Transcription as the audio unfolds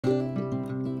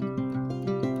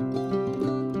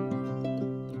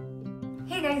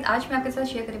Guys, आज मैं आपके साथ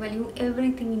शेयर करने वाली हूँ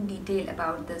everything in detail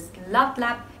about this love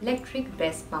lap electric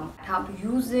breast pump. How to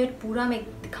use it पूरा मैं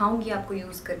दिखाऊंगी आपको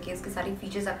यूज करके, इसके सारे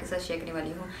फीचर्स आपके साथ शेयर करने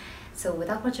वाली हूँ। So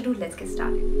without much ado, let's get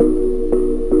started.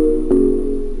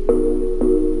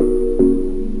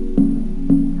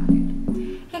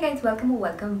 Welcome or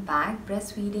welcome back.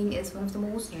 Breastfeeding is one of the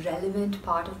most relevant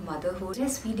part of motherhood.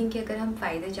 Breastfeeding के अगर हम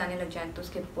फ़ायदे जानने लग जाएं तो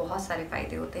उसके बहुत सारे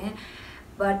फ़ायदे होते हैं,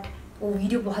 बट वो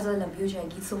वीडियो बहुत ज़्यादा लंबी हो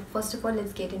जाएगी। So first of all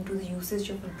let's get into the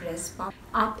usage of breast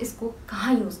pump. आप इसको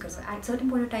कहाँ यूज़ कर सकते हैं? At certain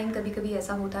point of time कभी कभी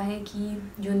ऐसा होता है कि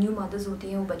जो न्यू मदर्स होती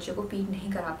हैं वो बच्चे को फीड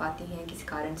नहीं करा पाती हैं किसी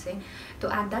कारण से। तो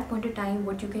at that point of time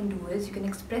what you can do is you can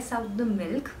express out the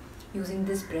milk using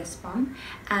this breast pump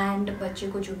and बच्चे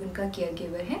को जो भी उनका केयर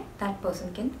गिवर है that person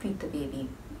can feed the baby।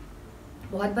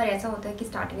 बहुत बार ऐसा होता है कि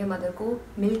स्टार्टिंग में मदर को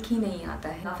मिल्क ही नहीं आता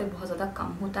है या फिर बहुत ज़्यादा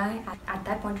कम होता है। At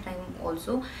that point time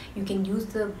also you can use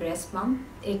the breast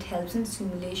pump. It helps in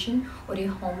stimulation और ये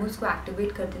हार्मोन्स को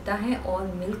एक्टिवेट कर देता है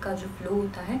और मिल्क का जो फ्लो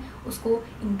होता है उसको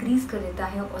इंक्रीज़ कर देता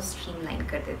है और स्ट्रीमलाइन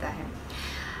कर देता है।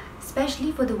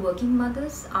 Specially for the working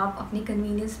mothers, आप अपने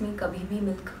कन्वीनियंस में कभी भी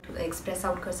मिल्क एक्सप्रेस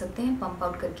आउट कर सकते हैं, पंप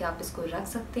आउट करके आप इसको रख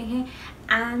सकते हैं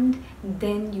and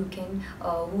then you can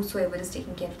whosoever is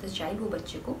taking care of the child वो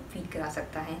बच्चे को फीड करा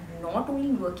सकता है। Not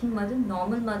only working mother,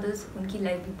 normal mother's उनकी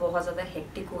लाइफ भी बहुत ज़्यादा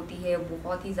हेक्टिक होती है,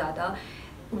 बहुत ही ज़्यादा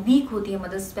वीक होती है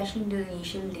mother's specially in the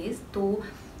initial days. तो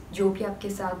जो भी आपके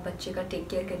साथ बच्चे का टेक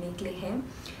केयर करने के लिए है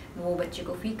वो बच्चे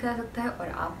को फीड करा सकता है और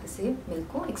आप इसे मिल्क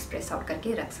को एक्सप्रेस आउट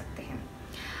करके रख सकते हैं।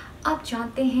 अब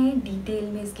जानते हैं डिटेल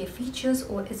में इसके फीचर्स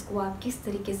और इसको आप किस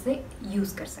तरीके से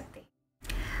यूज़ कर सकते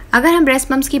हैं। अगर हम ब्रेस्ट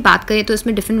पम्प्स की बात करें तो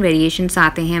इसमें डिफरेंट वेरिएशंस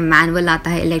आते हैं। मैनुअल आता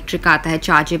है, इलेक्ट्रिक आता है,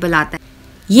 चार्जेबल आता है।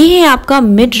 ये है आपका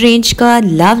मिड रेंज का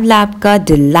लव लैप का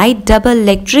delight double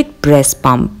electric breast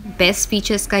pump. Best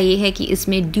features का ये है कि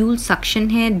इसमें ड्यूल सक्शन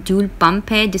है, ड्यूल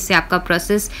पंप है, जिससे आपका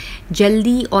प्रोसेस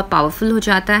जल्दी और पावरफुल हो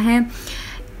जाता है।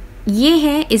 ये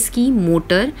है इसकी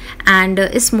मोटर एंड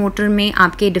इस मोटर में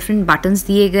आपके डिफरेंट बटन्स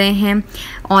दिए गए हैं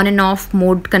on end of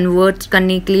mode convert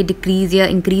करने के लिए, डिक्रीज़ या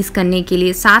इंक्रीज़ करने के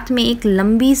लिए। साथ में एक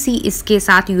लंबी सी इसके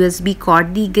साथ USB कॉर्ड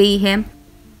दी गई है।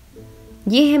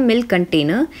 ये है मिल्क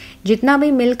कंटेनर। जितना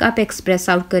भी मिल्क आप एक्सप्रेस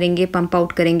आउट करेंगे, पंप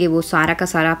आउट करेंगे, वो सारा का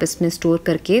सारा आप इसमें स्टोर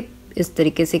करके इस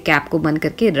तरीके से कैप को बंद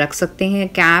करके रख सकते हैं।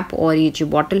 कैप और ये जो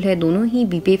बॉटल है दोनों ही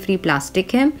BPA फ्री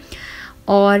प्लास्टिक है।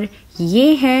 और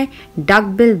ये है डक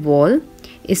बिल वॉल।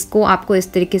 इसको आपको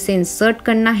इस तरीके से इंसर्ट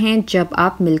करना है जब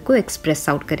आप मिल्क को एक्सप्रेस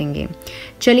आउट करेंगे।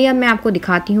 चलिए अब मैं आपको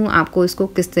दिखाती हूँ आपको इसको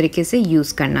किस तरीके से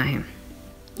यूज़ करना है।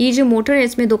 ये जो मोटर है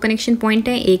इसमें 2 कनेक्शन पॉइंट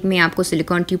है। एक में आपको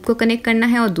सिलिकॉन ट्यूब को कनेक्ट करना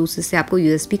है और दूसरे से आपको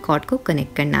USB कॉर्ड को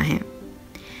कनेक्ट करना है।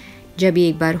 जब ये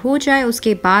एक बार हो जाए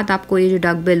उसके बाद आपको ये जो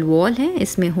डक बिल वॉल है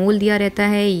इसमें होल दिया रहता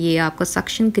है, ये आपका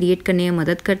सक्शन क्रिएट करने में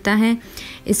मदद करता है।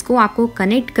 इसको आपको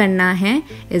कनेक्ट करना है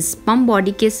इस पंप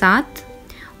बॉडी के साथ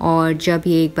और जब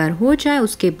ये एक बार हो जाए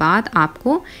उसके बाद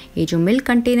आपको ये जो मिल्क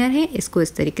कंटेनर है इसको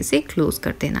इस तरीके से क्लोज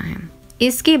कर देना है।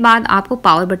 इसके बाद आपको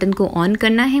पावर बटन को ऑन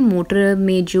करना है। मोटर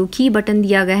में जो की बटन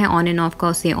दिया गया है ऑन एंड ऑफ का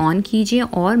उसे ऑन कीजिए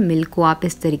और मिल्क को आप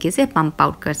इस तरीके से पंप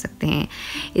आउट कर सकते हैं।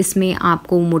 इसमें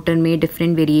आपको मोटर में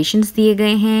डिफरेंट वेरिएशंस दिए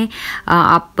गए हैं।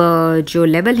 आप जो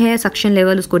लेवल है सक्शन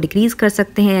लेवल उसको डिक्रीज़ कर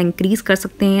सकते हैं, इंक्रीज़ कर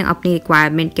सकते हैं अपनी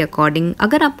रिक्वायरमेंट के अकॉर्डिंग।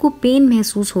 अगर आपको पेन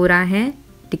महसूस हो रहा है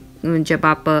जब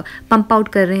आप पंप आउट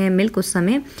कर रहे हैं मिल्क उस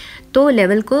समय, तो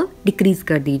लेवल को डिक्रीज़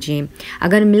कर दीजिए।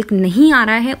 अगर मिल्क नहीं आ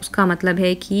रहा है उसका मतलब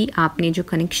है कि आपने जो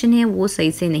कनेक्शन है वो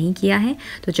सही से नहीं किया है।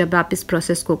 तो जब आप इस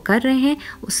प्रोसेस को कर रहे हैं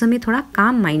उस समय थोड़ा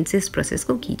काम माइंड से इस प्रोसेस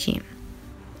को कीजिए।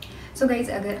 सो गाइज,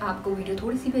 अगर आपको वीडियो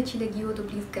थोड़ी सी भी अच्छी लगी हो तो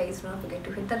please guys don't forget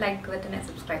to hit the like button and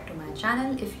subscribe to my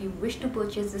channel. If you wish to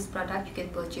purchase this product you can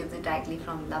purchase it directly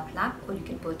from love lap और you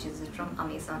can purchase it from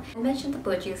Amazon. I mention the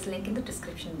purchase link in the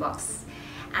description box.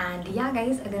 And yeah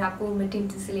guys, अगर आपको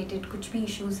maternity से related कुछ भी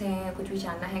issues हैं, कुछ भी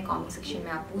जानना है, कमेंट सेक्शन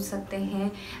में आप पूछ सकते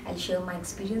हैं। I share my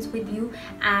experience with you.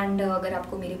 And अगर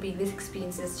आपको मेरे प्रीवियस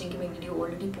एक्सपीरियंसेस जिनकी मैं वीडियो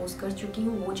ऑलरेडी पोस्ट कर चुकी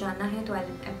हूँ वो जानना है तो I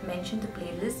mention the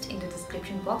playlist in the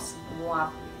description box. वो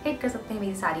आप हिट कर सकते हैं,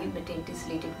 मेरी सारी मैटरनिटी से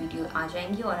रिलेटेड वीडियो आ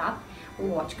जाएंगी और आप वो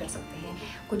वॉच कर सकते हैं।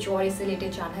 कुछ और इससे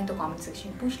रिलेटेड जानना है तो कमेंट सेक्शन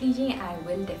में पूछ लीजिए, I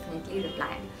will definitely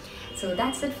reply. So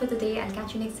that's it for today. I'll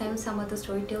catch you next time with some other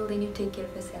story. Till then, you take care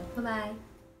of yourself. Bye bye.